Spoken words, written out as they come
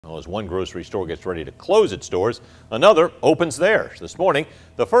Well, as one grocery store gets ready to close its doors, another opens theirs. This morning,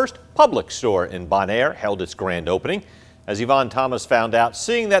 the first Publix store in Bonaire held its grand opening. As Yvonne Thomas found out,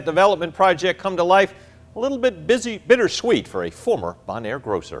 seeing that development project come to life, a little bit bittersweet for a former Bonaire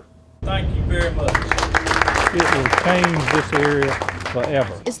grocer. Thank you very much. It will change this area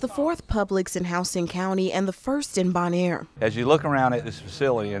forever. It's the fourth Publix in Houston County and the first in Bonaire. As you look around at this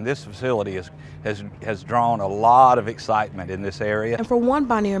facility, and this facility has drawn a lot of excitement in this area. And for one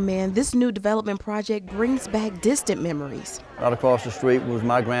Bonaire man, this new development project brings back distant memories. Right across the street was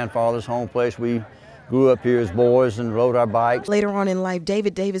my grandfather's home place. We grew up here as boys and rode our bikes. Later on in life,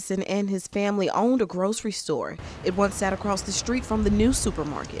 David Davidson and his family owned a grocery store. It once sat across the street from the new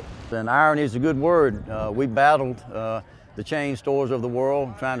supermarket. And irony is a good word. We battled the chain stores of the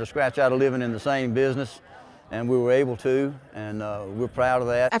world, trying to scratch out a living in the same business, and we were able to, and we're proud of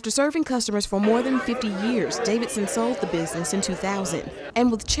that. After serving customers for more than 50 years, Davidson sold the business in 2000. And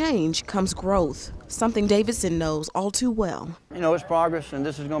with change comes growth, something Davidson knows all too well. You know, it's progress, and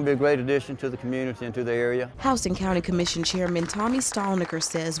this is going to be a great addition to the community and to the area. Houston County Commission Chairman Tommy Stalnaker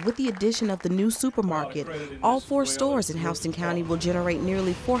says with the addition of the new supermarket, all 4 stores in Houston County will generate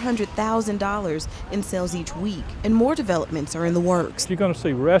nearly $400,000 in sales each week, and more developments are in the works. You're going to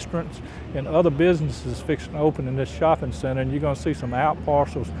see restaurants and other businesses fixing to open in this shopping center, and you're going to see some out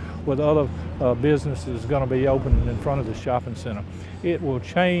parcels with other businesses going to be opening in front of the shopping center. It will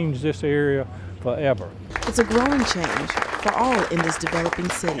change this area forever. It's a growing change for all in this developing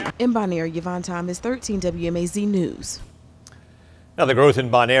city. In Bonaire, Yvonne Thomas, 13 WMAZ News. Now, the growth in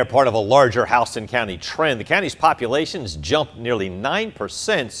Bonaire, part of a larger Houston County trend. The county's population has jumped nearly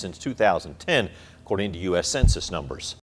 9% since 2010, according to U.S. Census numbers.